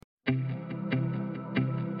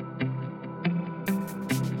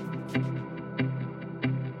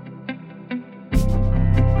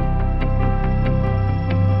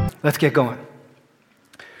Let's get going.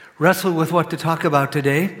 Wrestled with what to talk about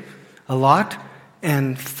today a lot,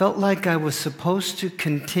 and felt like I was supposed to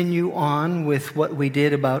continue on with what we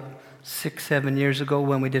did about 6-7 years ago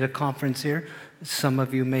when we did a conference here. Some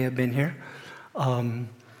of you may have been here.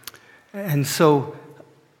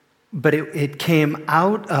 But it came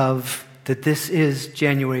out of that this is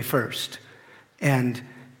January 1st. And,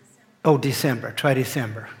 December. Try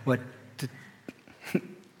December.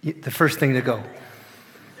 The first thing to go.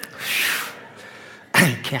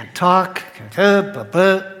 Can't talk.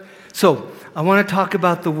 So, I want to talk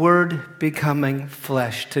about the Word becoming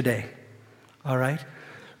flesh today. All right?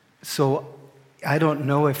 So, I don't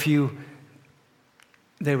know if you...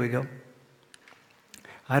 There we go.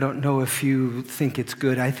 I don't know if you think it's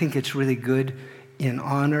good. I think it's really good in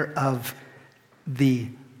honor of the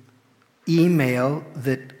email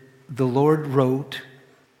that the Lord wrote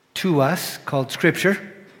to us called Scripture,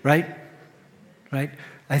 right? Right?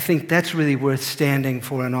 I think that's really worth standing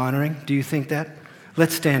for and honoring. Do you think that?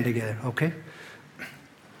 Let's stand together, okay?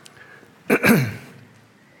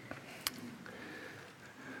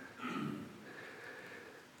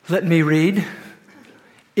 Let me read.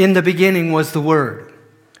 In the beginning was the Word,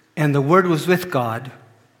 and the Word was with God,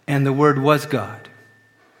 and the Word was God.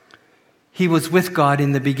 He was with God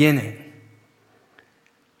in the beginning.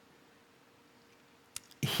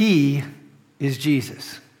 He is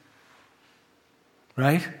Jesus.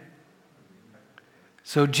 Right?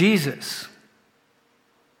 So Jesus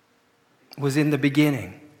was in the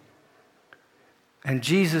beginning. And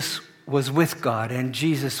Jesus was with God, and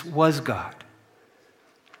Jesus was God.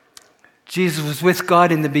 Jesus was with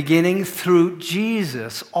God in the beginning. Through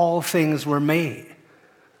Jesus, all things were made.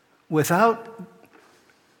 Without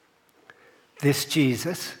this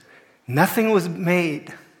Jesus, nothing was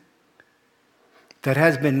made that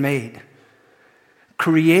has been made.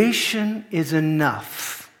 Creation is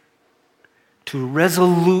enough to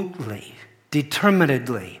resolutely,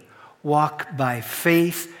 determinedly walk by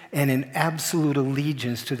faith and in absolute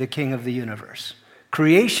allegiance to the King of the universe.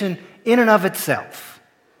 Creation in and of itself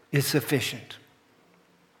is sufficient.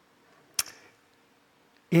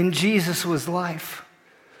 In Jesus was life,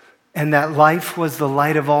 and that life was the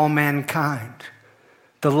light of all mankind.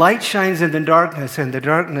 The light shines in the darkness, and the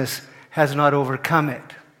darkness has not overcome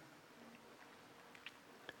it.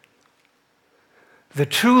 The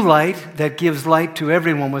true light that gives light to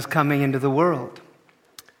everyone was coming into the world.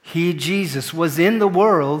 He, Jesus, was in the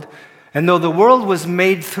world, and though the world was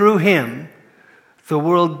made through him, the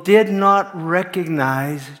world did not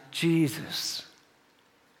recognize Jesus.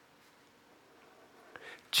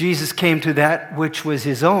 Jesus came to that which was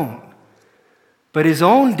his own, but his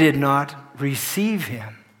own did not receive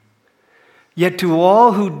him. Yet to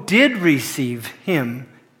all who did receive him,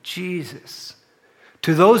 Jesus,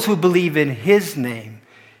 to those who believe in his name,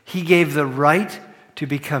 he gave the right to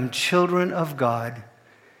become children of God,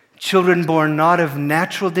 children born not of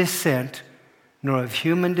natural descent, nor of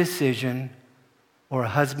human decision or a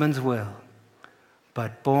husband's will,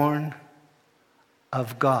 but born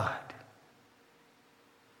of God.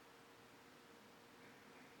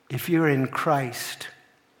 If you're in Christ,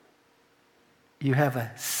 you have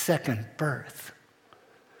a second birth.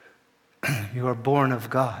 You are born of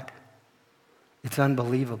God. It's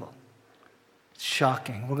unbelievable. It's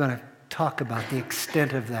shocking. We're going to talk about the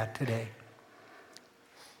extent of that today.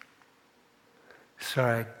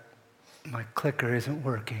 Sorry, my clicker isn't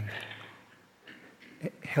working.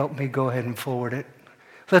 Help me go ahead and forward it.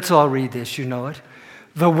 Let's all read this, you know it.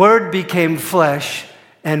 The Word became flesh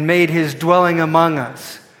and made his dwelling among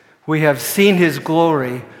us. We have seen his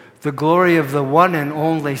glory, the glory of the one and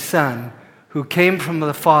only Son, who came from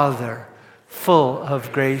the Father, full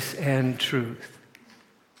of grace and truth.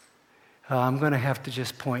 I'm going to have to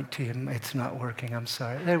just point to him. It's not working. I'm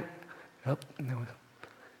sorry.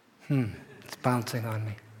 It's bouncing on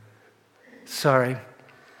me. Sorry.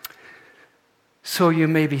 So you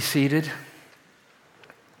may be seated.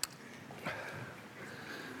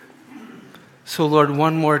 So, Lord,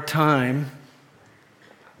 one more time,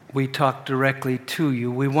 we talk directly to you.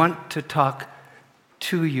 We want to talk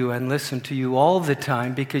to you and listen to you all the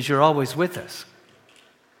time because you're always with us.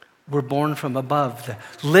 We're born from above. The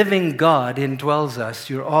living God indwells us.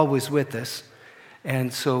 You're always with us.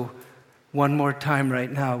 And so, one more time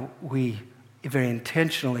right now, we very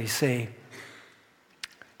intentionally say,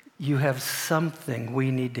 you have something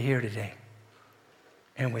we need to hear today.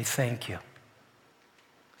 And we thank you.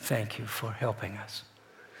 Thank you for helping us.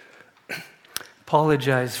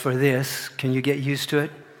 Apologize for this. Can you get used to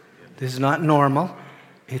it? This is not normal.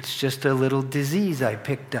 It's just a little disease I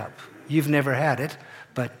picked up. You've never had it,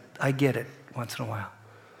 but I get it once in a while.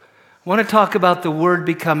 I want to talk about the Word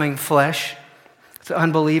becoming flesh. It's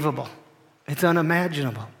unbelievable. It's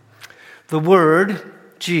unimaginable. The Word,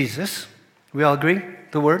 Jesus, we all agree?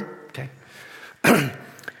 The Word? Okay.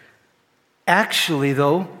 Actually,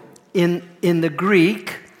 though, in the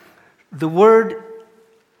Greek, the word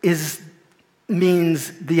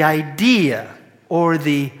means the idea or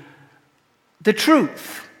the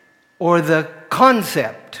truth or the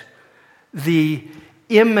concept, the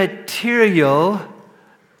immaterial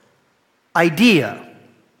idea.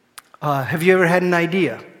 Have you ever had an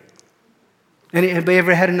idea? Anybody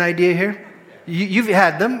ever had an idea here? You've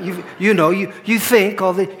had them. You think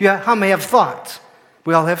how many have thoughts?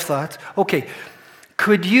 We all have thoughts. Okay.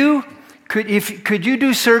 Could you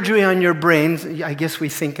do surgery on your brain? I guess we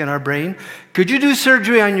think in our brain. Could you do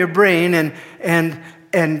surgery on your brain and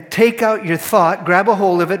take out your thought, grab a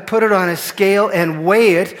hold of it, put it on a scale and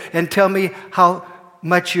weigh it and tell me how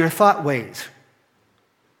much your thought weighs?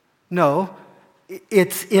 No,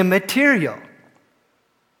 it's immaterial.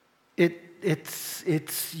 It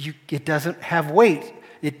doesn't have weight.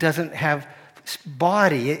 It doesn't have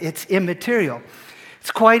body. It's immaterial. It's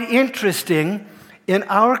quite interesting. In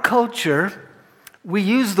our culture, we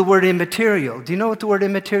use the word immaterial. Do you know what the word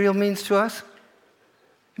immaterial means to us?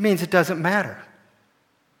 It means it doesn't matter.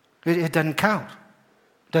 It doesn't count.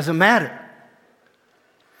 It doesn't matter.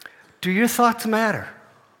 Do your thoughts matter?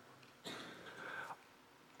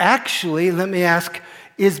 Actually, let me ask,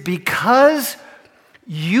 is because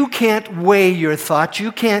you can't weigh your thoughts,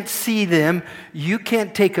 you can't see them, you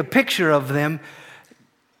can't take a picture of them,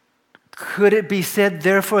 could it be said,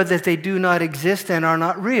 therefore, that they do not exist and are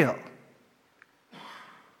not real?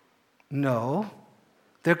 No.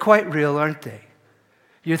 They're quite real, aren't they?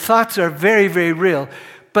 Your thoughts are very, very real,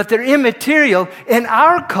 but they're immaterial. In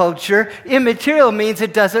our culture, immaterial means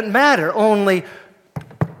it doesn't matter. Only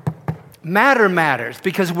matter matters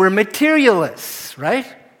because we're materialists, right?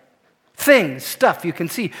 Things, stuff you can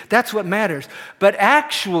see. That's what matters. But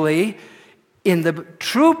actually, in the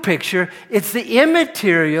true picture, it's the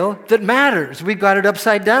immaterial that matters. We've got it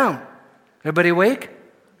upside down. Everybody awake?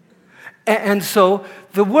 And so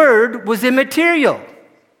the Word was immaterial,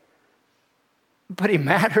 but He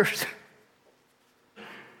matters.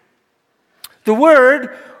 The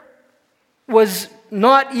Word was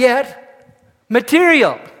not yet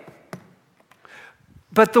material,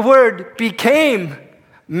 but the Word became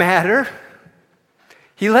matter.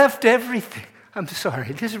 He left everything. I'm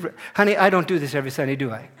sorry. Honey, I don't do this every Sunday, do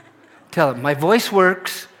I? Tell him, my voice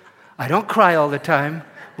works. I don't cry all the time.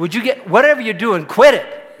 Would you whatever you're doing, quit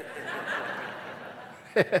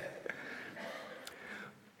it.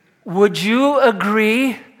 Would you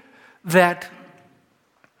agree that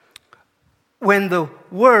when the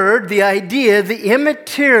Word, the idea, the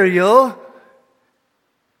immaterial,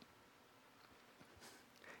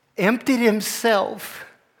 emptied Himself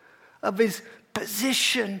of His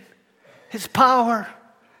position, His power,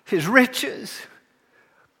 His riches,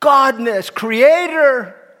 Godness,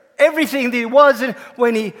 Creator, everything that He was, and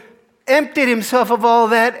when He emptied Himself of all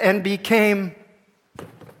that and became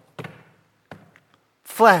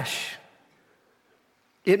flesh,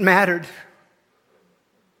 it mattered.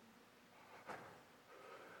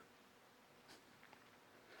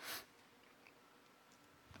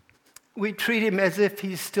 We treat Him as if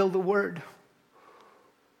He's still the Word.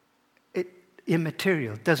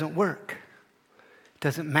 Immaterial. It doesn't work. It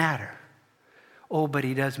doesn't matter. Oh, but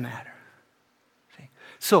He does matter. See?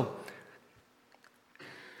 So,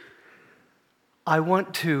 I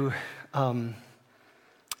want to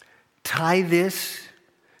tie this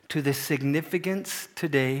to the significance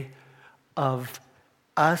today of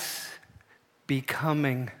us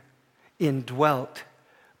becoming indwelt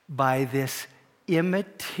by this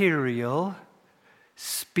immaterial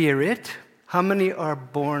spirit. How many are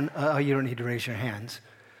born, you don't need to raise your hands,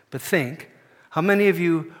 but think, how many of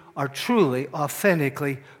you are truly,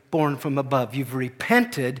 authentically born from above? You've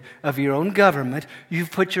repented of your own government.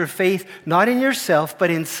 You've put your faith not in yourself,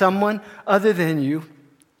 but in someone other than you.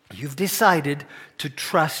 You've decided to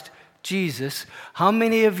trust Jesus. How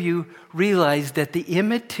many of you realize that the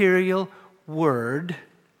immaterial Word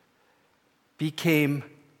became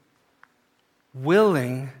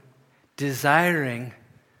willing, desiring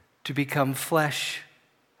to become flesh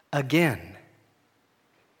again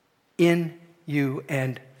in you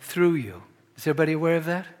and through you? Is everybody aware of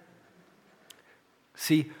that?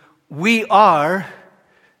 See, we are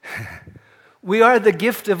the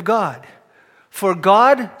gift of God. For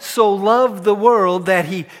God so loved the world that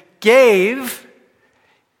He gave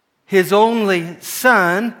His only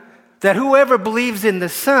Son, that whoever believes in the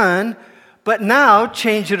Son but now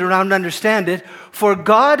change it around, understand it. For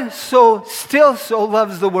God still so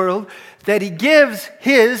loves the world that he gives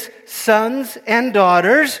his sons and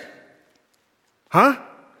daughters,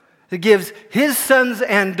 He gives his sons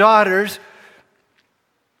and daughters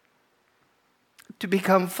to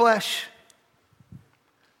become flesh.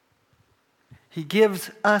 He gives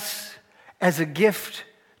us as a gift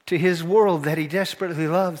to his world that he desperately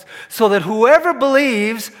loves, so that whoever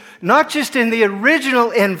believes, not just in the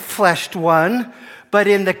original enfleshed one, but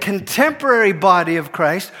in the contemporary body of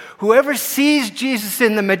Christ, whoever sees Jesus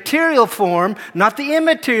in the material form, not the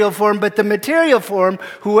immaterial form, but the material form,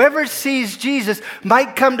 whoever sees Jesus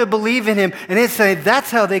might come to believe in him. And it's saying that's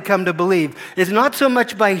how they come to believe. It's not so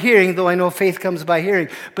much by hearing, though I know faith comes by hearing,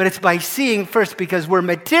 but it's by seeing first, because we're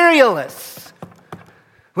materialists.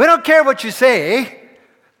 We don't care what you say.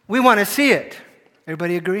 We want to see it.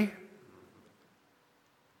 Everybody agree?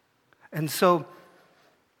 And so,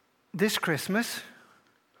 this Christmas,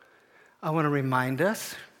 I want to remind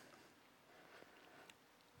us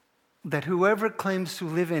that whoever claims to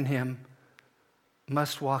live in him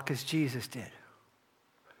must walk as Jesus did.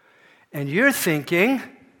 And you're thinking,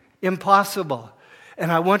 impossible.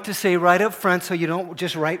 And I want to say right up front, so you don't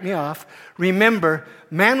just write me off, remember,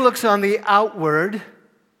 man looks on the outward,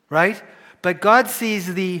 right? But God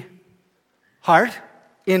sees the heart,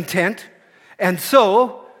 intent. And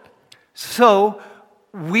so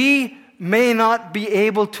we may not be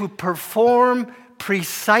able to perform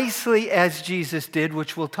precisely as Jesus did,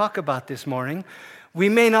 which we'll talk about this morning. We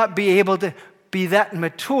may not be able to be that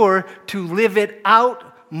mature to live it out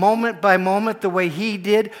moment by moment the way he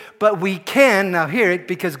did, but we can, now hear it,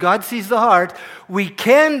 because God sees the heart, we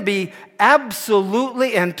can be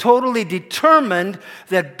absolutely and totally determined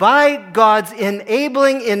that by God's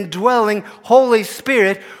enabling, indwelling Holy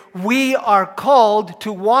Spirit, we are called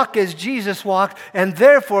to walk as Jesus walked, and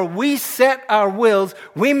therefore we set our wills,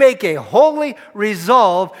 we make a holy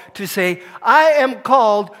resolve to say, I am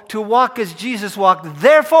called to walk as Jesus walked,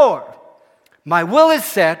 therefore my will is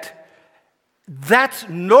set. That's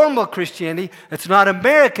normal Christianity. It's not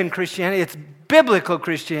American Christianity, it's biblical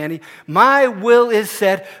Christianity. My will is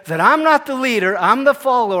set that I'm not the leader, I'm the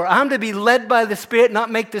follower. I'm to be led by the Spirit, not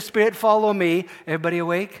make the Spirit follow me. Everybody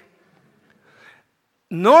awake?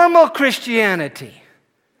 Normal Christianity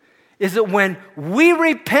is that when we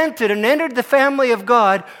repented and entered the family of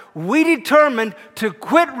God, we determined to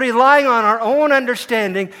quit relying on our own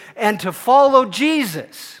understanding and to follow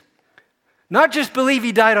Jesus. Not just believe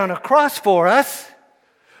he died on a cross for us,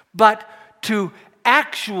 but to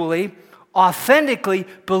actually, authentically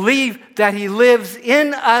believe that he lives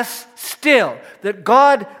in us still. That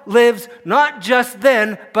God lives not just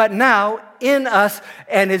then, but now in us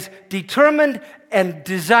and is determined and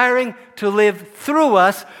desiring to live through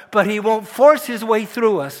us, but he won't force his way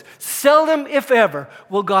through us. Seldom, if ever,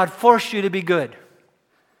 will God force you to be good.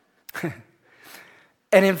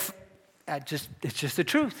 And it's just the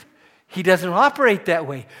truth. He doesn't operate that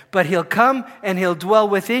way, but he'll come and he'll dwell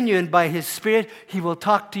within you, and by his Spirit, he will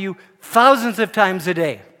talk to you thousands of times a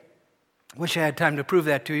day. Wish I had time to prove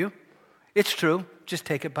that to you. It's true. Just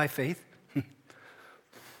take it by faith.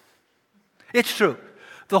 It's true.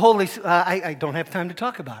 I don't have time to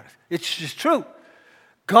talk about it. It's just true.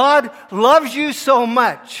 God loves you so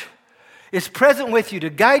much. Is present with you to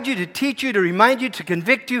guide you, to teach you, to remind you, to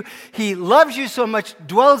convict you. He loves you so much,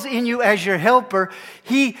 dwells in you as your helper.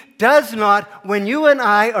 He does not, when you and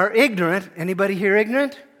I are ignorant, anybody here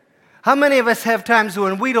ignorant? How many of us have times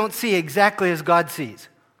when we don't see exactly as God sees?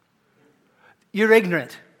 You're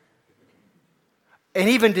ignorant. And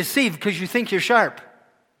even deceived because you think you're sharp.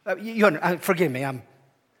 Forgive me,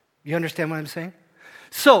 you understand what I'm saying?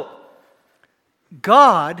 So,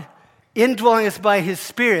 God, indwelling us by his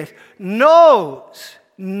Spirit,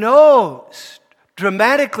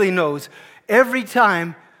 dramatically knows every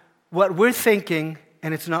time what we're thinking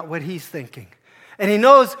and it's not what he's thinking. And he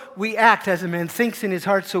knows we act as a man thinks in his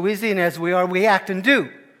heart, so is he, and as we are, we act and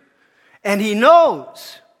do. And he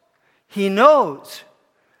knows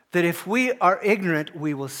that if we are ignorant,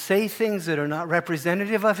 we will say things that are not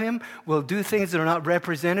representative of him, we'll do things that are not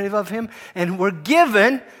representative of him, and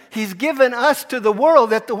he's given us to the world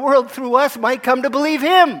that the world through us might come to believe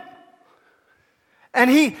him. And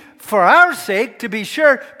he, for our sake, to be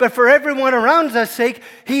sure, but for everyone around us' sake,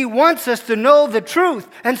 he wants us to know the truth.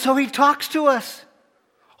 And so he talks to us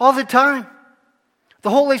all the time. The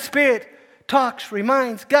Holy Spirit talks,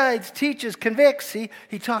 reminds, guides, teaches, convicts. He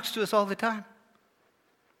talks to us all the time.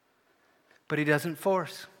 But he doesn't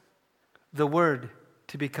force the Word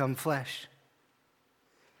to become flesh.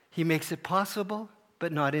 He makes it possible,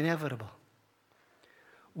 but not inevitable.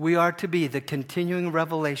 We are to be the continuing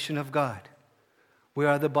revelation of God. We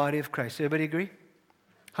are the body of Christ. Everybody agree?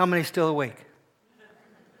 How many still awake?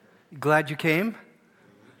 Glad you came?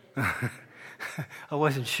 I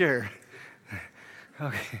wasn't sure.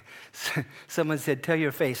 Okay. Someone said, tell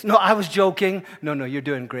your face. No, I was joking. No, you're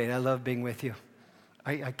doing great. I love being with you.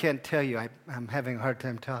 I can't tell you. I'm having a hard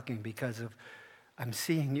time talking because I'm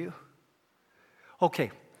seeing you.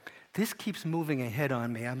 Okay. This keeps moving ahead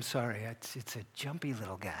on me. I'm sorry. It's a jumpy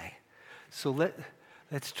little guy. So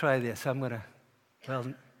let's try this.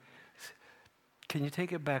 Can you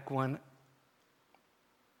take it back one?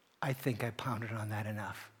 I think I pounded on that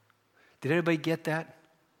enough. Did everybody get that?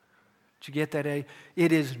 Did you get that?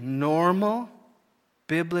 It is normal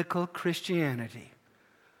biblical Christianity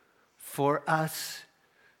for us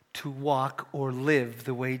to walk or live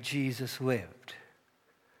the way Jesus lived.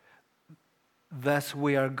 Thus,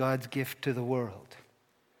 we are God's gift to the world.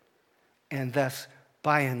 And thus,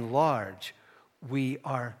 by and large, we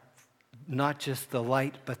are not just the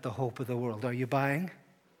light, but the hope of the world. Are you buying?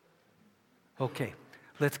 Okay,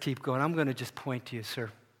 let's keep going. I'm going to just point to you, sir.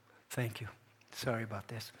 Thank you. Sorry about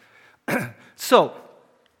this. So,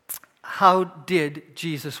 how did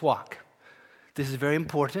Jesus walk? This is very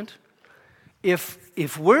important.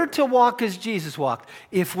 If we're to walk as Jesus walked,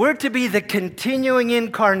 if we're to be the continuing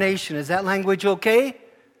incarnation, is that language okay?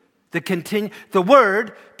 The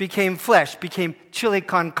Word became flesh, became chili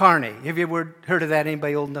con carne. Have you ever heard of that?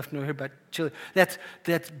 Anybody old enough to know about chili? That's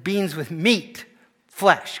beans with meat,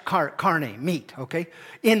 flesh, carne, meat, okay?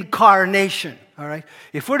 Incarnation, all right?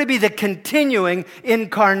 If we're to be the continuing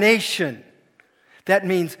incarnation, that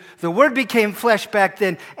means the Word became flesh back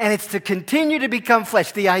then, and it's to continue to become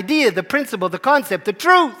flesh. The idea, the principle, the concept, the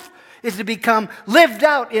truth is to become lived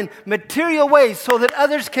out in material ways so that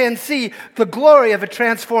others can see the glory of a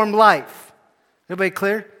transformed life. Everybody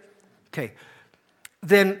clear? Okay.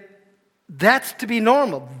 Then that's to be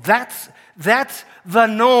normal. That's the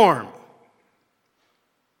norm.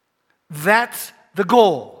 That's the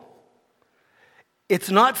goal.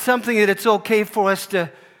 It's not something that it's okay for us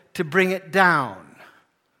to bring it down.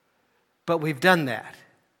 But we've done that.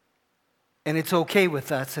 And it's okay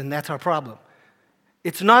with us, and that's our problem.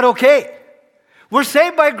 It's not okay. We're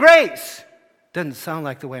saved by grace. Doesn't sound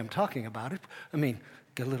like the way I'm talking about it. I mean,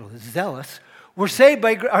 get a little zealous. We're saved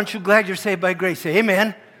by grace. Aren't you glad you're saved by grace? Say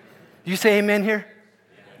amen. You say amen here?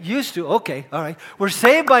 Used to. Okay, all right. We're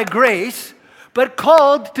saved by grace, but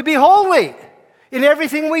called to be holy in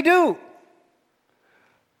everything we do.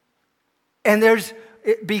 And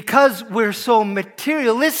because we're so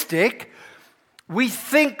materialistic, we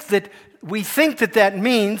think that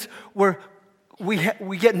means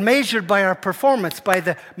we get measured by our performance, by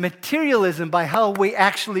the materialism, by how we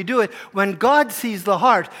actually do it. When God sees the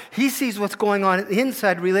heart, He sees what's going on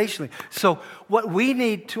inside relationally. So what we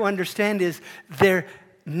need to understand is there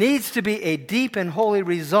needs to be a deep and holy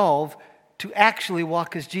resolve to actually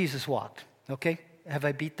walk as Jesus walked. Okay? Have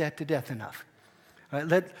I beat that to death enough? All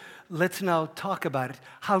right, let's now talk about it.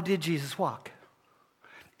 How did Jesus walk?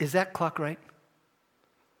 Is that clock right?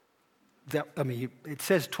 It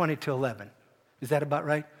says 20 to 11. Is that about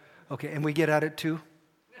right? Okay, and we get out at 2?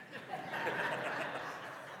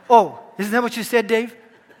 Oh, isn't that what you said, Dave?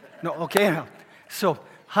 No, okay. No. So,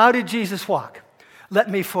 how did Jesus walk? Let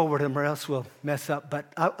me forward him or else we'll mess up.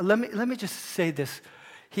 But let me just say this.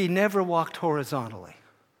 He never walked horizontally.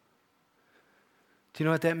 Do you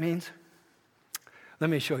know what that means? Let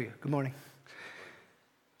me show you. Good morning.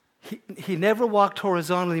 He never walked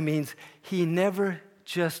horizontally means he never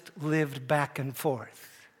just lived back and forth.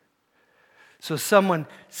 So someone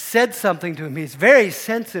said something to him. He's very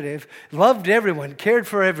sensitive, loved everyone, cared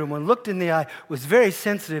for everyone, looked in the eye, was very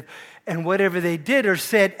sensitive, and whatever they did or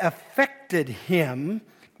said affected him,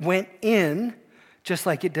 went in, just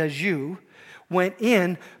like it does you, went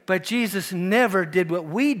in, but Jesus never did what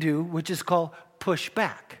we do, which is called push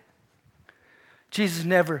back. Jesus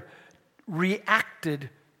never reacted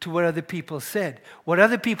to what other people said. What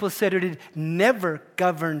other people said or did never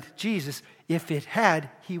governed Jesus. If it had,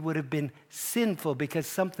 he would have been sinful because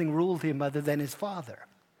something ruled him other than his Father.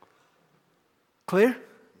 Clear?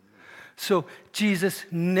 So Jesus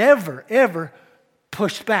never, ever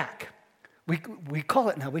pushed back. We call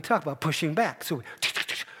it now, we talk about pushing back. So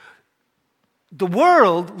the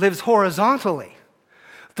world lives horizontally.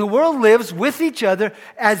 The world lives with each other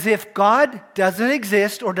as if God doesn't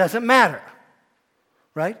exist or doesn't matter.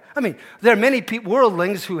 Right? I mean, there are many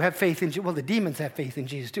worldlings who have faith in Jesus. Well, the demons have faith in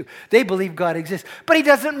Jesus too. They believe God exists, but he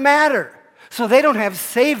doesn't matter. So they don't have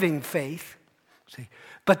saving faith, see,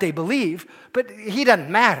 but they believe, but he doesn't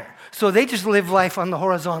matter. So they just live life on the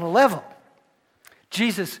horizontal level.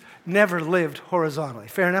 Jesus never lived horizontally.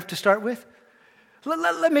 Fair enough to start with?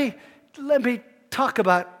 Let me talk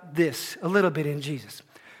about this a little bit in Jesus.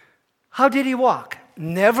 How did he walk?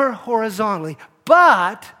 Never horizontally,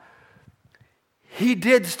 but he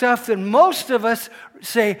did stuff that most of us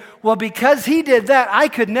say, well, because he did that, I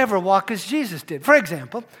could never walk as Jesus did. For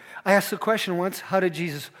example, I asked the question once, how did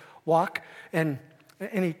Jesus walk? And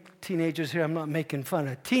any teenagers here, I'm not making fun.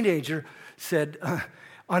 A teenager said,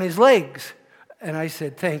 on his legs. And I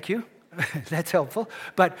said, thank you. That's helpful.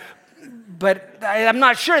 But I'm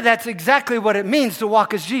not sure that's exactly what it means to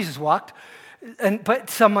walk as Jesus walked. But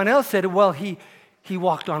someone else said, well, he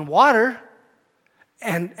walked on water.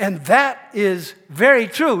 And that is very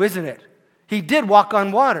true, isn't it? He did walk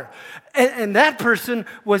on water. And that person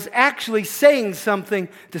was actually saying something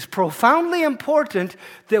that's profoundly important,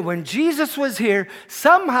 that when Jesus was here,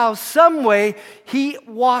 somehow, some way, he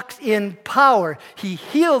walked in power. He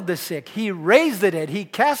healed the sick. He raised the dead. He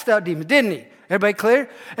cast out demons, didn't he? Everybody clear?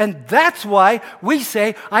 And that's why we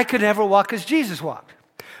say, I could never walk as Jesus walked.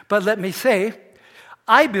 But let me say,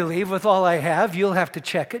 I believe with all I have, you'll have to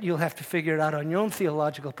check it, you'll have to figure it out on your own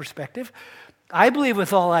theological perspective. I believe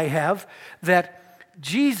with all I have that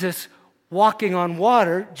Jesus walking on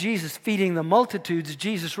water, Jesus feeding the multitudes,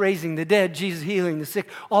 Jesus raising the dead, Jesus healing the sick,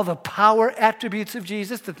 all the power attributes of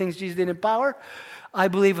Jesus, the things Jesus did in power, I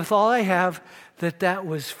believe with all I have that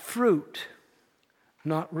was fruit,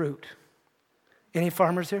 not root. Any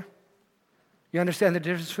farmers here? You understand the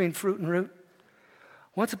difference between fruit and root?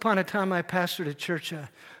 Once upon a time, I pastored a church, a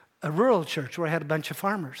rural church where I had a bunch of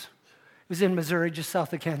farmers. It was in Missouri, just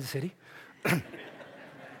south of Kansas City.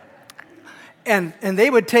 And they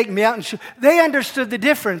would take me out and show. They understood the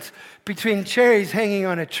difference between cherries hanging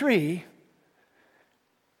on a tree,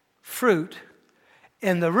 fruit,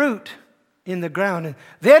 and the root in the ground. And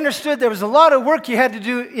they understood there was a lot of work you had to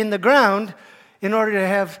do in the ground in order to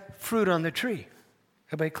have fruit on the tree.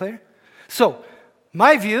 Everybody clear? So,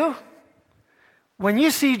 my view, when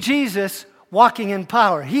you see Jesus walking in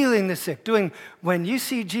power, healing the sick, when you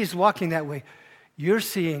see Jesus walking that way, you're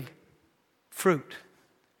seeing fruit,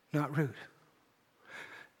 not root.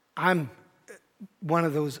 I'm one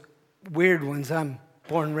of those weird ones. I'm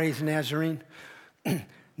born and raised Nazarene.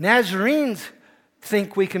 Nazarenes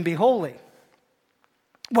think we can be holy.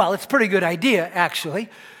 Well, it's a pretty good idea, actually,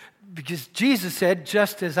 because Jesus said,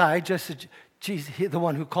 just as Jesus, the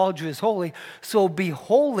one who called you is holy, so be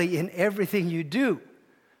holy in everything you do.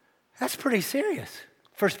 That's pretty serious.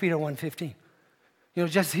 1 Peter 1:15.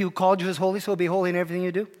 Just as he who called you is holy, so be holy in everything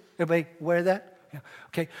you do. Everybody aware of that? Yeah.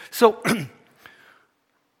 Okay, so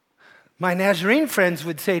my Nazarene friends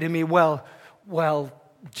would say to me, well,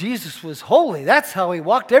 Jesus was holy. That's how he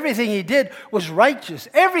walked. Everything he did was righteous.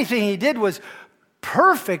 Everything he did was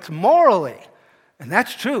perfect morally. And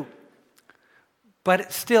that's true.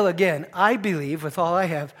 But still, again, I believe with all I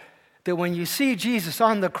have that when you see Jesus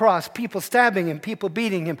on the cross, people stabbing him, people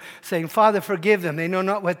beating him, saying, Father, forgive them, they know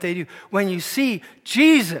not what they do. When you see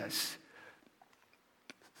Jesus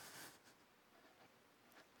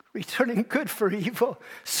returning good for evil,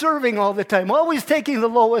 serving all the time, always taking the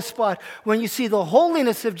lowest spot, when you see the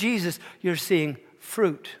holiness of Jesus, you're seeing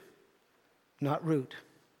fruit, not root.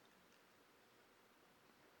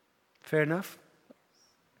 Fair enough?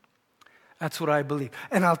 That's what I believe.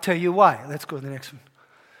 And I'll tell you why. Let's go to the next one.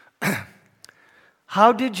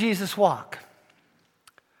 How did Jesus walk?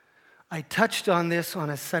 I touched on this on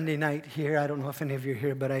a Sunday night here. I don't know if any of you are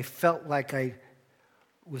here, but I felt like I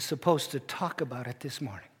was supposed to talk about it this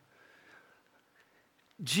morning.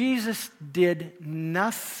 Jesus did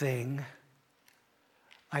nothing,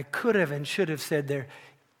 I could have and should have said there,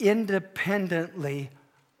 independently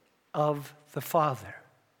of the Father.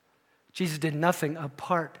 Jesus did nothing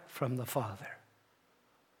apart from the Father.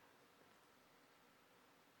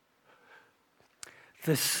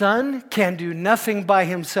 The Son can do nothing by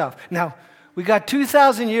himself. Now, we got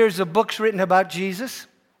 2,000 years of books written about Jesus,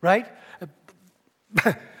 right?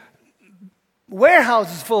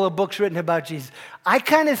 Warehouses full of books written about Jesus. I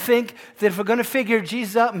kind of think that if we're going to figure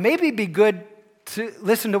Jesus out, maybe it'd be good to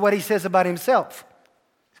listen to what he says about himself.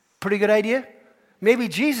 Pretty good idea? Maybe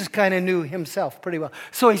Jesus kind of knew himself pretty well.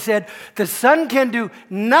 So he said, the Son can do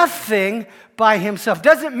nothing by himself.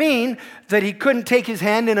 Doesn't mean that he couldn't take his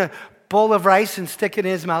hand in a bowl of rice and stick it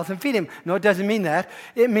in his mouth and feed him. No, it doesn't mean that.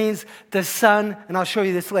 It means the Son, and I'll show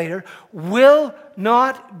you this later, will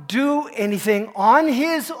not do anything on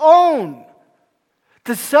his own.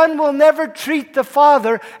 The Son will never treat the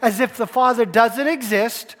Father as if the Father doesn't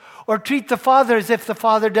exist or treat the Father as if the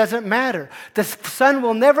Father doesn't matter. The Son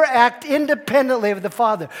will never act independently of the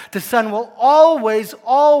Father. The Son will always,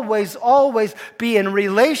 always, always be in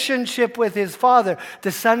relationship with his Father.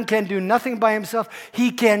 The Son can do nothing by himself.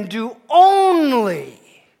 He can do only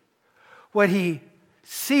what he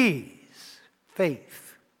sees.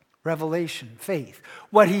 Faith, revelation, faith.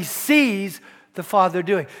 What he sees the Father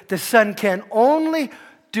doing. The Son can only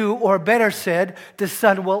do, or better said, the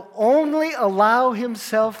Son will only allow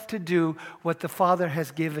himself to do what the Father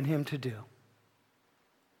has given him to do.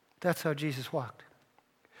 That's how Jesus walked.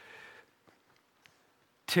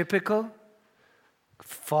 Typical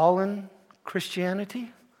fallen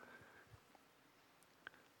Christianity.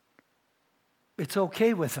 It's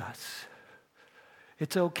okay with us.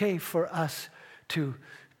 It's okay for us to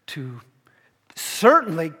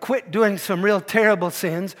certainly quit doing some real terrible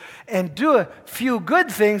sins and do a few good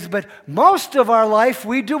things, but most of our life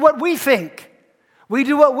we do what we think. We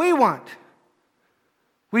do what we want.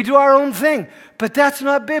 We do our own thing. But that's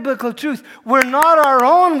not biblical truth. We're not our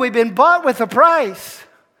own. We've been bought with a price.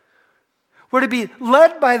 We're to be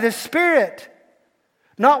led by the Spirit,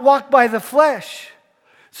 not walk by the flesh.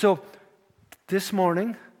 So this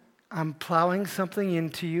morning, I'm plowing something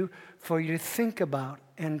into you for you to think about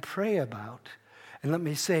and pray about. And let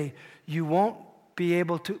me say, you won't be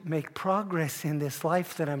able to make progress in this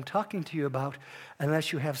life that I'm talking to you about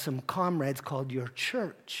unless you have some comrades called your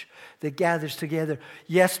church that gathers together,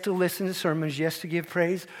 yes, to listen to sermons, yes, to give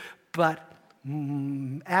praise, but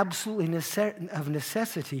absolutely of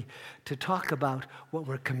necessity to talk about what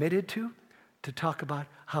we're committed to talk about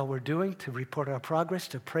how we're doing, to report our progress,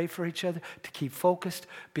 to pray for each other, to keep focused,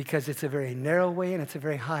 because it's a very narrow way and it's a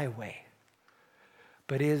very high way,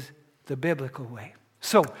 but is the biblical way.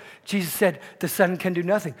 So Jesus said the Son can do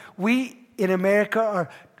nothing. We in America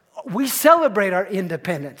we celebrate our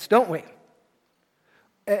independence, don't we?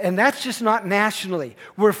 And that's just not nationally.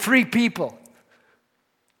 We're free people.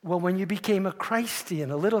 Well, when you became a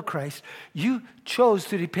Christian, a little Christ, you chose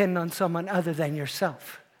to depend on someone other than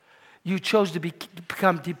yourself. You chose to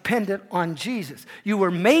become dependent on Jesus. You were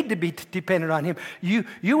made to be dependent on him.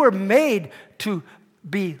 You were made to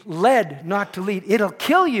be led, not to lead. It'll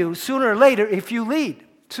kill you sooner or later if you lead.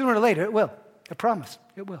 Sooner or later, it will. I promise,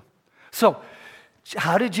 it will. So,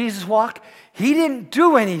 how did Jesus walk? He didn't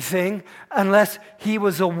do anything unless he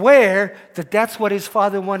was aware that that's what his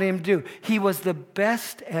Father wanted him to do. He was the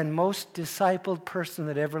best and most discipled person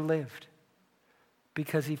that ever lived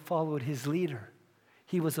because he followed his leader.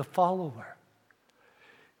 He was a follower.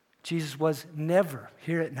 Jesus was never,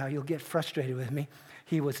 hear it now, you'll get frustrated with me,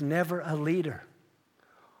 he was never a leader.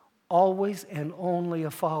 Always and only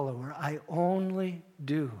a follower. I only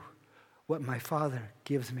do what my Father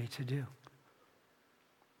gives me to do.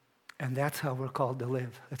 And that's how we're called to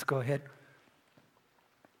live. Let's go ahead.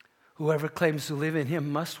 Whoever claims to live in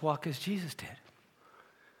him must walk as Jesus did.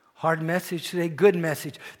 Hard message today, good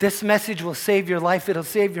message. This message will save your life. It'll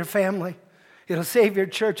save your family. It'll save your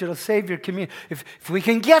church. It'll save your community. If we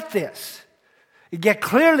can get this, you get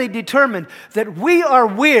clearly determined that we are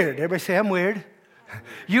weird. Everybody say, I'm weird.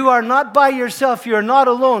 You are not by yourself. You're not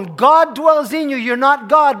alone. God dwells in you. You're not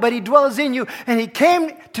God, but he dwells in you. And he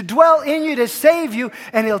came to dwell in you to save you.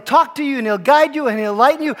 And he'll talk to you and he'll guide you and he'll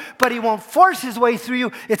lighten you, but he won't force his way through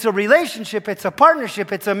you. It's a relationship. It's a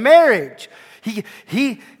partnership. It's a marriage.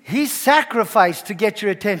 He sacrificed to get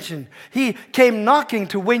your attention. He came knocking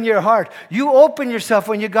to win your heart. You opened yourself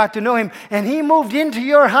when you got to know him, and he moved into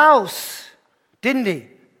your house, didn't he?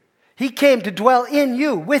 He came to dwell in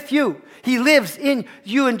you, with you. He lives in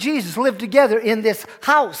you, and Jesus live together in this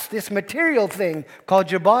house, this material thing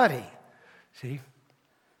called your body. See?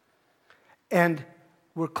 And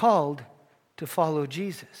we're called to follow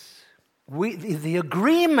Jesus. The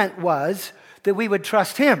agreement was that we would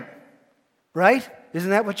trust him. Right? Isn't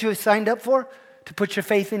that what you signed up for? To put your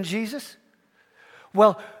faith in Jesus?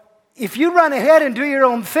 Well, if you run ahead and do your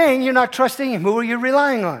own thing, you're not trusting him. Who are you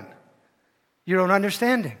relying on? Your own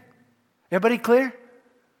understanding. Everybody clear?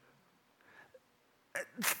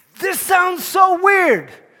 This sounds so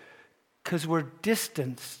weird because we're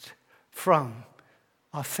distanced from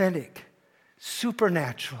authentic,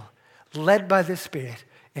 supernatural, led by the Spirit,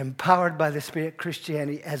 empowered by the Spirit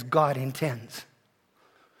Christianity as God intends.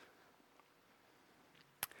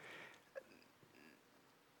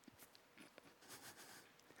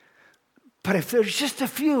 But if there's just a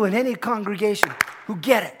few in any congregation who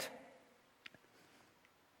get it,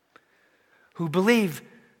 who believe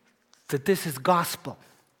that this is gospel,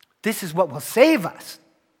 this is what will save us,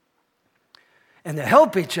 and to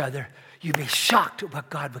help each other, you'd be shocked at what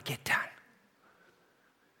God would get done.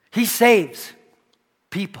 He saves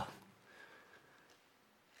people.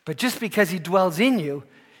 But just because he dwells in you,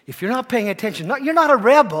 if you're not paying attention, you're not a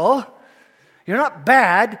rebel, you're not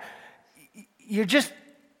bad, you're just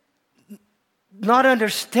not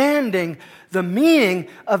understanding the meaning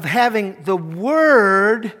of having the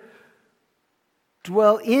Word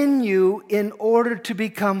dwell in you in order to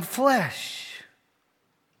become flesh,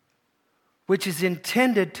 which is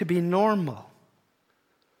intended to be normal.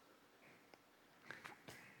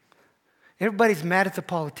 Everybody's mad at the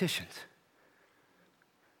politicians.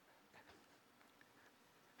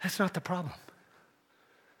 That's not the problem.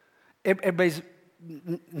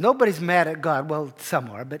 Nobody's mad at God. Well, some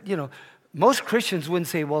are, but most Christians wouldn't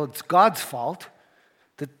say, well, it's God's fault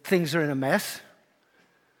that things are in a mess.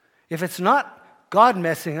 If it's not God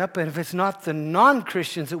messing up, and if it's not the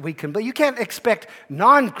non-Christians that we can, but you can't expect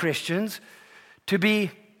non-Christians to be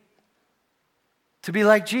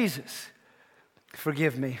like Jesus.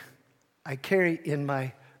 Forgive me. I carry in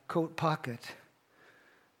my coat pocket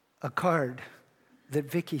a card that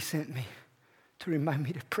Vicki sent me to remind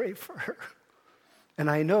me to pray for her. And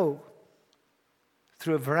I know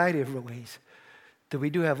through a variety of ways that we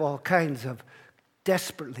do have all kinds of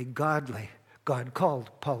desperately godly, God-called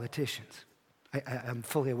politicians. I'm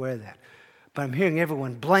fully aware of that. But I'm hearing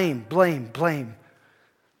everyone blame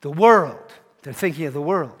the world. They're thinking of the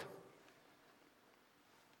world.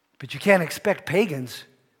 But you can't expect pagans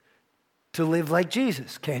to live like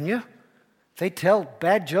Jesus, can you? They tell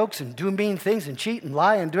bad jokes and do mean things and cheat and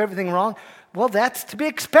lie and do everything wrong. Well, that's to be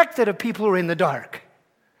expected of people who are in the dark.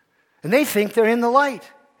 And they think they're in the light.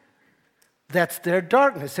 That's their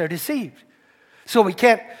darkness. They're deceived. So we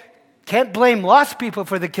can't blame lost people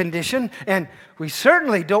for the condition, and we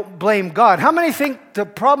certainly don't blame God. How many think the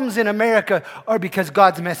problems in America are because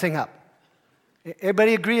God's messing up?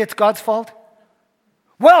 Everybody agree it's God's fault?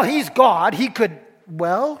 Well, he's God. He could,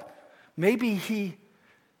 maybe he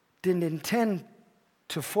didn't intend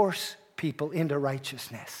to force people into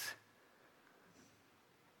righteousness.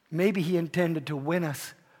 Maybe he intended to win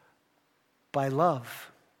us by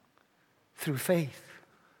love through faith.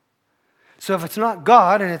 So if it's not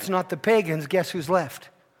God and it's not the pagans, guess who's left?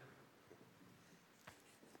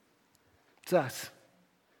 It's us.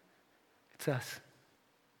 It's us.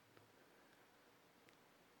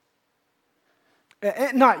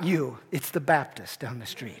 Not you. It's the Baptist down the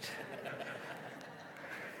street.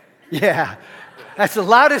 Yeah. That's the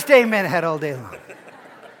loudest amen I had all day long.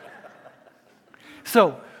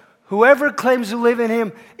 So, whoever claims to live in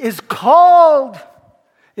him is called.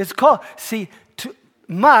 See,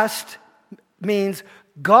 must means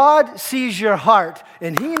God sees your heart,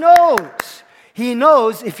 and he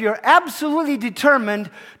knows if you're absolutely determined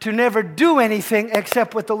to never do anything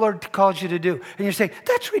except what the Lord calls you to do. And you're saying,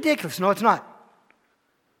 that's ridiculous. No, it's not.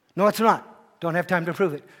 No, it's not. Don't have time to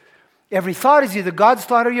prove it. Every thought is either God's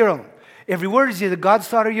thought or your own. Every word is either God's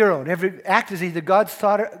thought or your own. Every act is either God's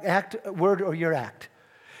thought or word or your act.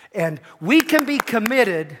 And we can be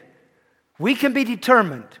committed, we can be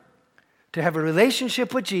determined to have a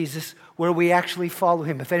relationship with Jesus where we actually follow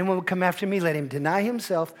him. If anyone would come after me, let him deny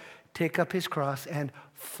himself, take up his cross, and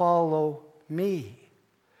follow me.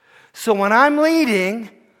 So when I'm leading,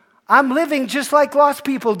 I'm living just like lost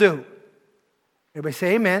people do. Everybody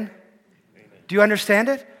say amen. Amen. Do you understand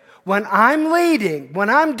it? When I'm leading, when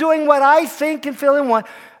I'm doing what I think and feel and want,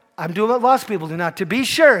 I'm doing what lost people do. Now, to be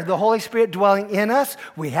sure, the Holy Spirit dwelling in us,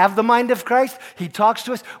 we have the mind of Christ. He talks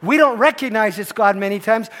to us. We don't recognize it's God many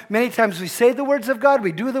times. Many times we say the words of God,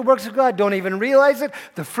 we do the works of God, don't even realize it.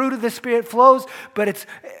 The fruit of the Spirit flows, but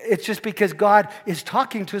it's just because God is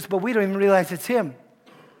talking to us, but we don't even realize it's him.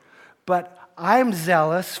 But I'm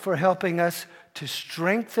zealous for helping us to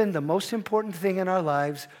strengthen the most important thing in our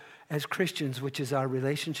lives as Christians, which is our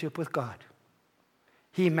relationship with God.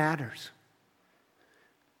 He matters.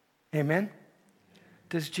 Amen?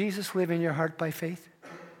 Does Jesus live in your heart by faith?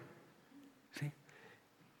 See?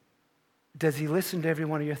 Does he listen to every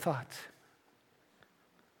one of your thoughts?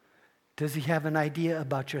 Does he have an idea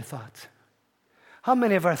about your thoughts? How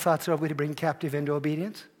many of our thoughts are we to bring captive into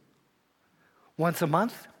obedience? Once a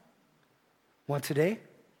month? Once a day?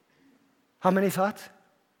 How many thoughts?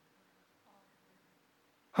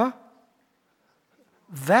 Huh?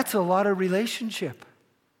 That's a lot of relationship.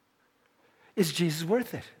 Is Jesus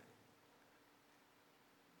worth it?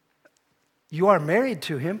 You are married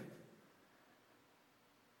to him.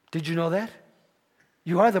 Did you know that?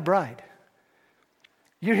 You are the bride.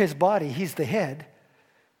 You're his body. He's the head.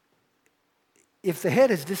 If the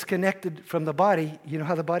head is disconnected from the body, you know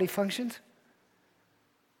how the body functions?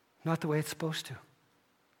 Not the way it's supposed to.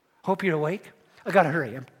 Hope you're awake. I got to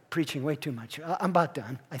hurry. I'm preaching way too much. I'm about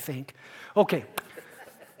done, I think. Okay.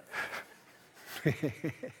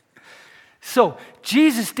 So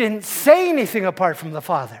Jesus didn't say anything apart from the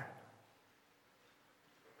Father.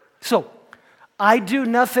 So I do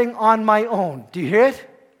nothing on my own. Do you hear it?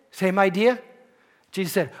 Same idea?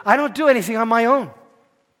 Jesus said, I don't do anything on my own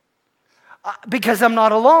because I'm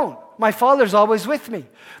not alone. My Father's always with me.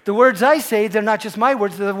 The words I say, they're not just my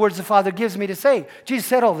words, they're the words the Father gives me to say. Jesus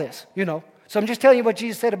said all this, you know. So I'm just telling you what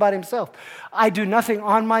Jesus said about himself. I do nothing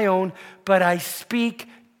on my own, but I speak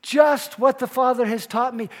just what the Father has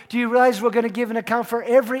taught me. Do you realize we're going to give an account for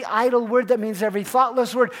every idle word? That means every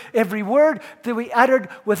thoughtless word, every word that we uttered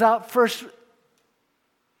without first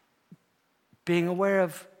being aware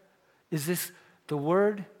of, is this the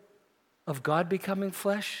word of God becoming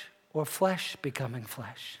flesh or flesh becoming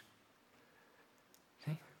flesh?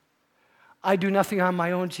 See? I do nothing on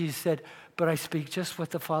my own, Jesus said, but I speak just what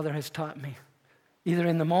the Father has taught me, either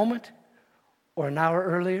in the moment or an hour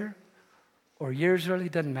earlier or years early,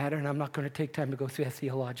 doesn't matter, and I'm not going to take time to go through that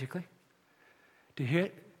theologically. Do you hear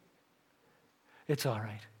it? It's all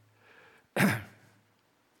right.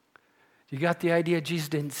 You got the idea? Jesus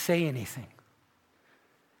didn't say anything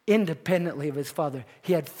independently of his Father.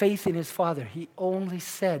 He had faith in his Father. He only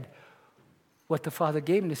said what the Father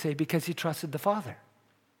gave him to say because he trusted the Father.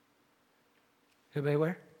 Everybody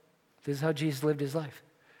aware? This is how Jesus lived his life.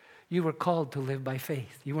 You were called to live by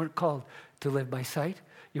faith. You weren't called to live by sight.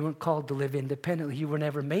 You weren't called to live independently. You were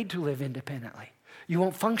never made to live independently. You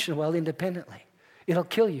won't function well independently. It'll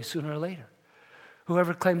kill you sooner or later.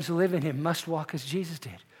 Whoever claims to live in him must walk as Jesus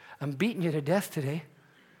did. I'm beating you to death today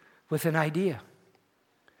with an idea.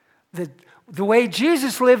 The way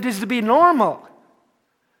Jesus lived is to be normal.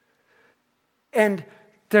 And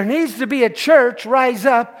there needs to be a church rise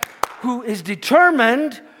up who is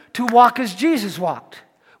determined to walk as Jesus walked,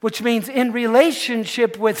 which means in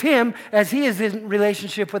relationship with him as he is in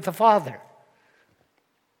relationship with the Father.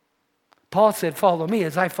 Paul said, follow me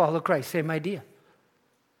as I follow Christ. Same idea.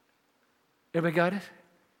 Everybody got it?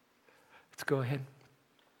 Let's go ahead.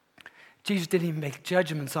 Jesus didn't even make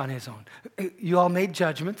judgments on his own. You all made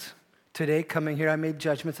judgments. Today, coming here, I made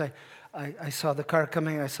judgments. I saw the car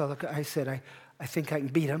coming. I said, I think I can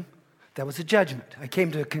beat him. That was a judgment. I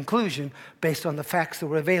came to a conclusion based on the facts that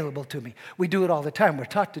were available to me. We do it all the time. We're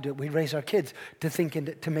taught to do it. We raise our kids to think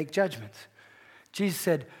and to make judgments. Jesus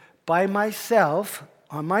said, by myself,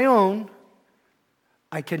 on my own,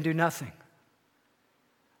 I can do nothing.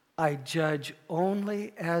 I judge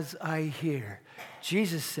only as I hear.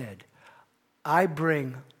 Jesus said, I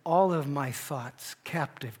bring all of my thoughts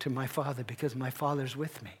captive to my Father because my Father's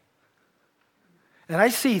with me. And I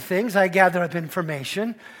see things, I gather up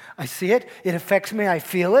information, I see it, it affects me, I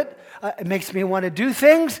feel it, it makes me want to do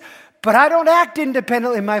things, but I don't act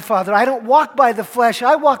independently of my Father. I don't walk by the flesh,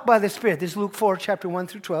 I walk by the Spirit. This is Luke 4, chapter 1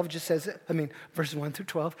 through 12, just says it, verses 1 through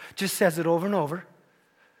 12, just says it over and over.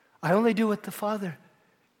 I only do what the Father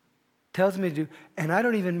tells me to do, and I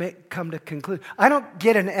don't even come to conclude. I don't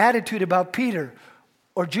get an attitude about Peter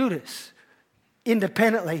or Judas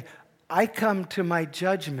independently. I come to my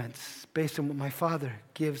judgments based on what my Father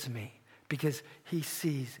gives me because he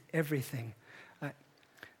sees everything. I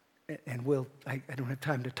don't have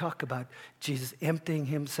time to talk about Jesus emptying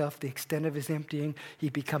himself, the extent of his emptying, he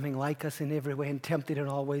becoming like us in every way and tempted in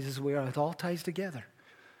all ways as we are. It all ties together.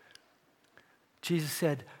 Jesus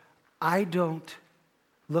said, I don't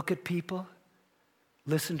look at people,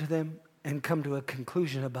 listen to them, and come to a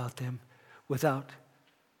conclusion about them without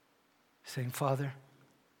saying, Father,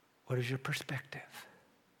 what is your perspective?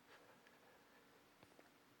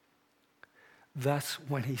 Thus,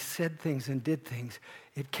 when he said things and did things,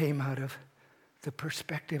 it came out of the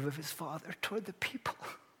perspective of his Father toward the people.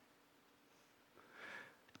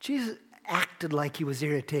 Jesus acted like he was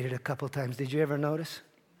irritated a couple times. Did you ever notice?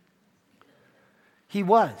 He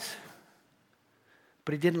was.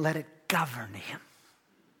 But he didn't let it govern him.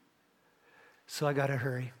 So I got to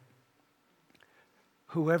hurry.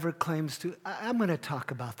 Whoever claims to, I'm going to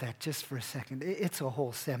talk about that just for a second. It's a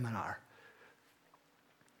whole seminar.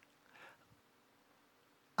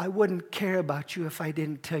 I wouldn't care about you if I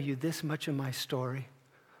didn't tell you this much of my story.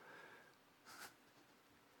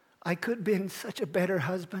 I could have been such a better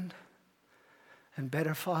husband and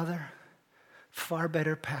better father, far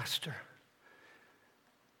better pastor,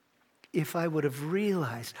 if I would have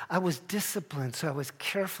realized. I was disciplined, so I was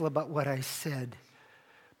careful about what I said,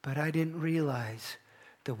 but I didn't realize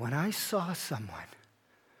that when I saw someone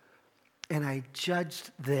and I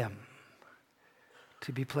judged them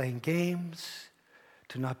to be playing games,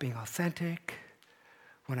 to not being authentic,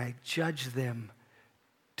 when I judged them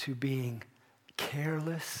to being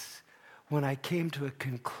careless, when I came to a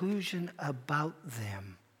conclusion about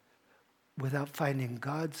them without finding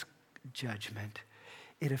God's judgment,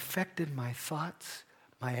 it affected my thoughts,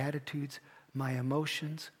 my attitudes, my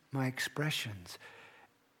emotions, my expressions.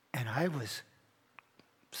 And I was,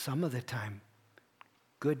 some of the time,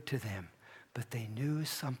 good to them, but they knew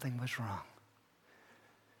something was wrong.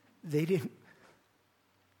 They didn't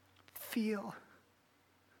feel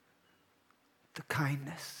the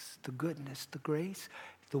kindness, the goodness, the grace,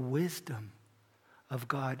 the wisdom of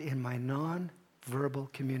God in my non-verbal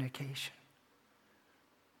communication.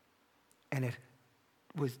 And it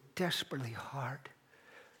was desperately hard,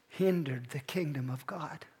 hindered the kingdom of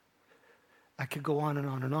God. I could go on and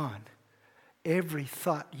on and on. Every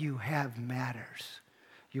thought you have matters.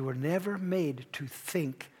 You were never made to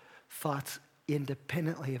think thoughts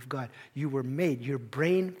independently of God. You were made, your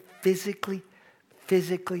brain physically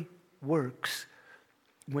works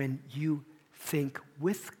when you think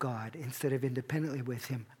with God instead of independently with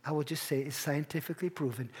Him. I will just say it's scientifically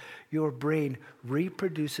proven. Your brain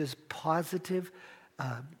reproduces positive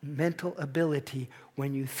mental ability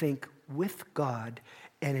when you think with God,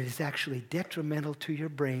 and it is actually detrimental to your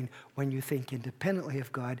brain when you think independently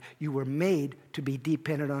of God. You were made to be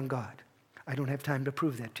dependent on God. I don't have time to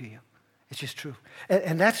prove that to you. It's just true.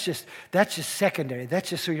 And that's just secondary. That's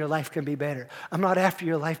just so your life can be better. I'm not after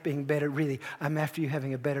your life being better, really. I'm after you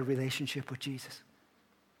having a better relationship with Jesus.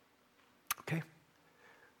 Okay?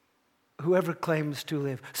 Whoever claims to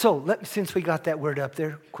live. So, since we got that word up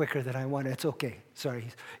there quicker than I wanted, it's okay. Sorry,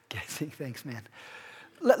 guessing. Thanks, man.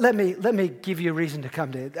 Let me give you a reason to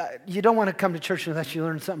come to it. You don't want to come to church unless you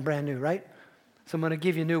learn something brand new, right? So I'm going to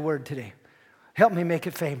give you a new word today. Help me make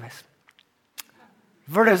it famous.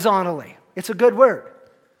 Vertically. It's a good word.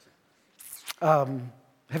 Have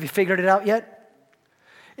you figured it out yet?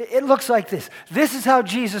 It looks like this. This is how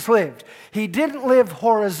Jesus lived. He didn't live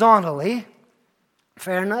horizontally.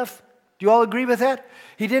 Fair enough? Do you all agree with that?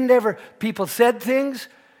 He didn't ever, people said things.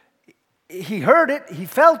 He heard it, he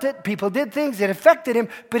felt it, people did things, it affected him,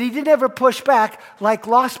 but he didn't ever push back like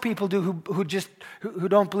lost people do who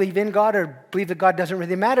don't believe in God or believe that God doesn't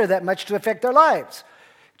really matter that much to affect their lives.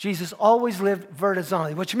 Jesus always lived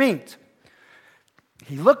vertically, which means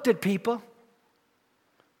he looked at people,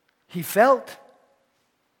 he felt,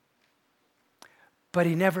 but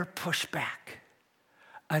he never pushed back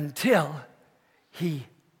until he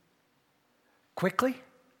quickly,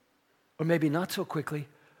 or maybe not so quickly,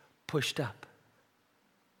 pushed up.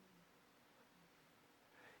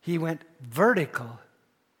 He went vertical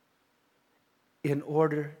in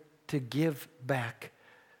order to give back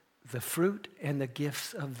the fruit and the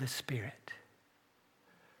gifts of the Spirit.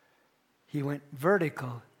 He went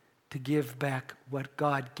vertical to give back what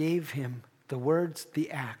God gave him, the words, the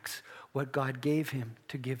acts, what God gave him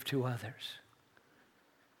to give to others.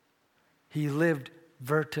 He lived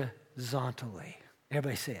vertically.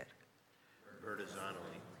 Everybody say it. Vertically.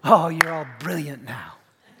 Oh, you're all brilliant now.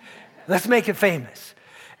 Let's make it famous.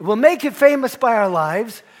 We'll make it famous by our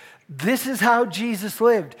lives. This is how Jesus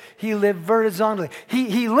lived. He lived vertically.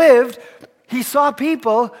 He saw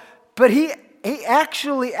people, but he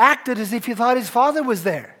actually acted as if he thought his Father was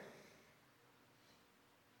there.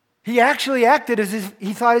 He actually acted as if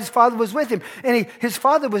he thought his Father was with him. And his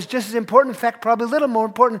Father was just as important, in fact, probably a little more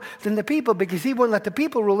important than the people, because he wouldn't let the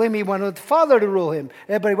people rule him. He wanted the Father to rule him.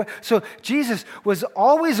 So Jesus was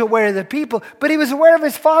always aware of the people, but he was aware of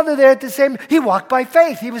his Father there at the same time. He walked by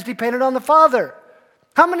faith. He was dependent on the Father.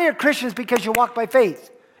 How many are Christians because you walk by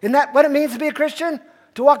faith? Isn't that what it means to be a Christian?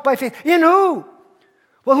 To walk by faith. In who?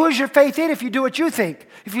 Well, who's your faith in if you do what you think?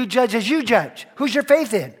 If you judge as you judge? Who's your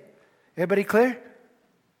faith in? Everybody clear?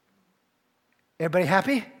 Everybody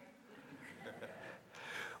happy?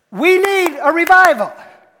 We need a revival.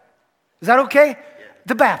 Is that okay? Yeah.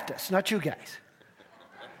 The Baptists, not you guys.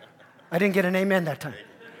 I didn't get an amen that time.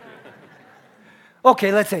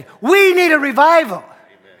 Okay, let's say, we need a revival.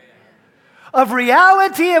 Of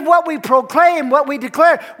reality of what we proclaim, what we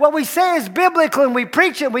declare. What we say is biblical and we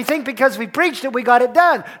preach it. We think because we preached it, we got it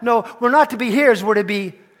done. No, we're not to be hearers, we're to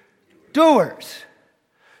be doers.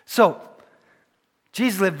 So,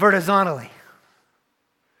 Jesus lived vertically.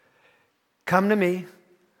 Come to me,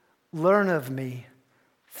 learn of me,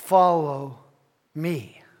 follow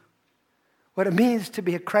me. What it means to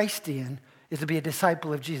be a Christian is to be a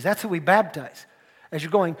disciple of Jesus. That's who we baptize. As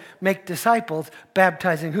you're going, make disciples,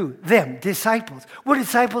 baptizing who? Them, disciples. We're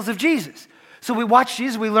disciples of Jesus. So we watch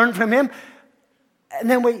Jesus, we learn from him, and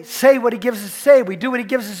then we say what he gives us to say. We do what he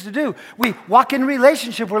gives us to do. We walk in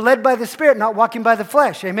relationship. We're led by the Spirit, not walking by the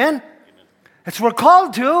flesh. Amen? That's what we're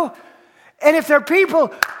called to. And if there are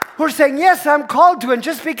people we're saying, yes, I'm called to it. And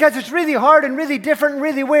just because it's really hard and really different and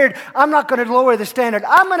really weird, I'm not going to lower the standard.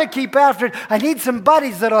 I'm going to keep after it. I need some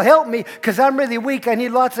buddies that'll help me because I'm really weak. I need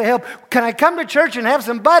lots of help. Can I come to church and have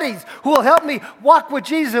some buddies who will help me walk with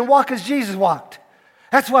Jesus and walk as Jesus walked?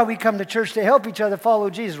 That's why we come to church, to help each other follow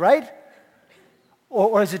Jesus, right?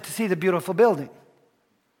 Or is it to see the beautiful building?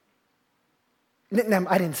 No,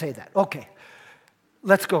 I didn't say that. Okay,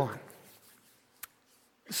 let's go on.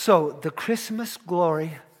 So, the Christmas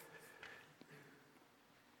glory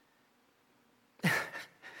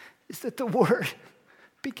is that the Word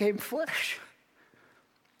became flesh,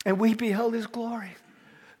 and we beheld His glory,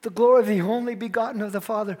 the glory of the only begotten of the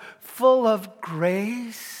Father, full of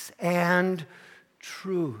grace and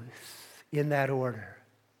truth, in that order.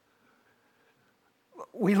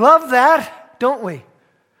 We love that, don't we?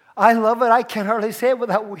 I love it. I can hardly say it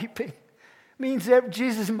without weeping. Means that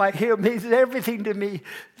Jesus in my ear means everything to me.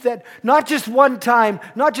 That not just one time,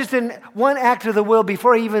 not just in one act of the will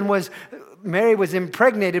before Mary was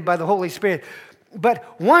impregnated by the Holy Spirit,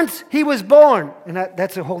 but once he was born, and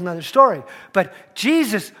that's a whole nother story. But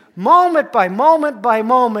Jesus, moment by moment by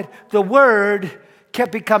moment, the Word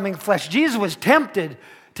kept becoming flesh. Jesus was tempted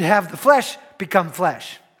to have the flesh become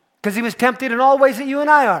flesh because he was tempted in all ways that you and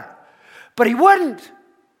I are. But he wouldn't.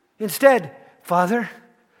 Instead, Father,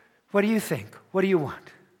 what do you think? What do you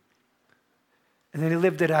want? And then he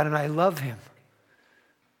lived it out, and I love him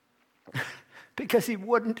because he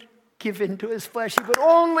wouldn't give in to his flesh. He would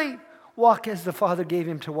only walk as the Father gave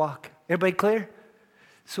him to walk. Everybody clear?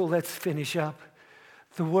 So let's finish up.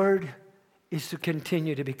 The Word is to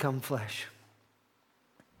continue to become flesh.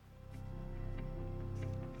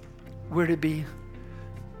 We're to be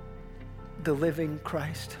the living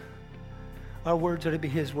Christ. Our words are to be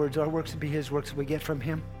His words. Our works to be His works we get from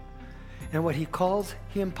Him. And what He calls,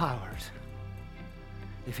 He empowers.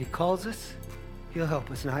 If He calls us, He'll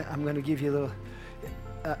help us. Now, I'm going to give you a little...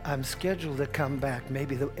 I'm scheduled to come back.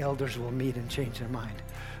 Maybe the elders will meet and change their mind.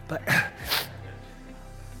 But...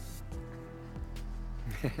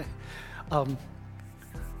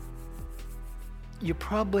 you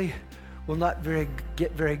probably will not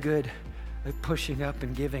get very good at pushing up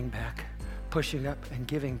and giving back. Pushing up and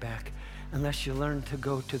giving back. Unless you learn to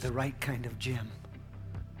go to the right kind of gym.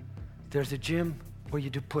 There's a gym where you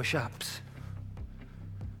do push-ups.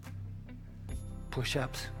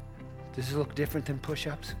 Push-ups. Does it look different than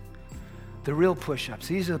push-ups? The real push-ups.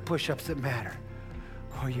 These are the push-ups that matter.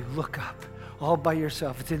 Or you look up all by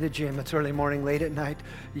yourself. It's in the gym. It's early morning, late at night.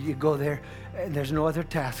 You go there, and there's no other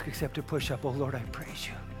task except to push up. Oh, Lord, I praise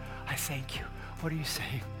you. I thank you. What are you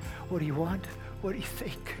saying? What do you want? What do you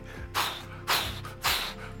think?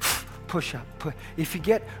 Push up. If you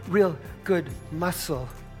get real good muscle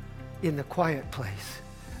in the quiet place,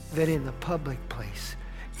 then in the public place,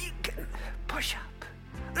 you can push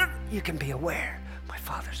up. You can be aware. My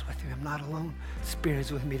Father's with me. I'm not alone. Spirit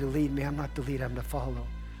is with me to lead me. I'm not to lead, I'm to follow.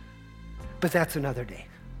 But that's another day.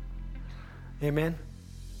 Amen?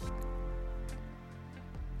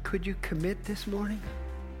 Could you commit this morning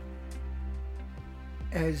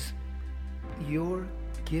as your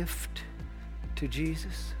gift to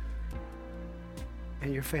Jesus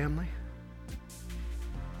and your family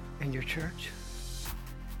and your church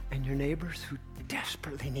and your neighbors who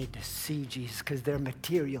desperately need to see Jesus because they're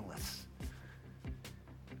materialists?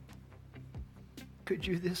 Could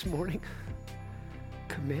you this morning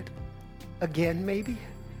commit again maybe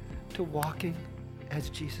to walking as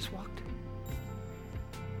Jesus walked?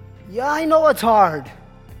 Yeah, I know it's hard.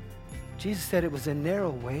 Jesus said it was a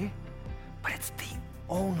narrow way, but it's the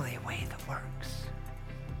only way that works.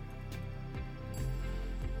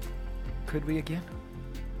 Could we again?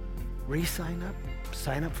 Re-sign up?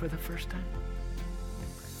 Sign up for the first time?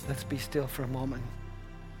 Let's be still for a moment.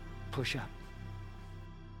 Push up.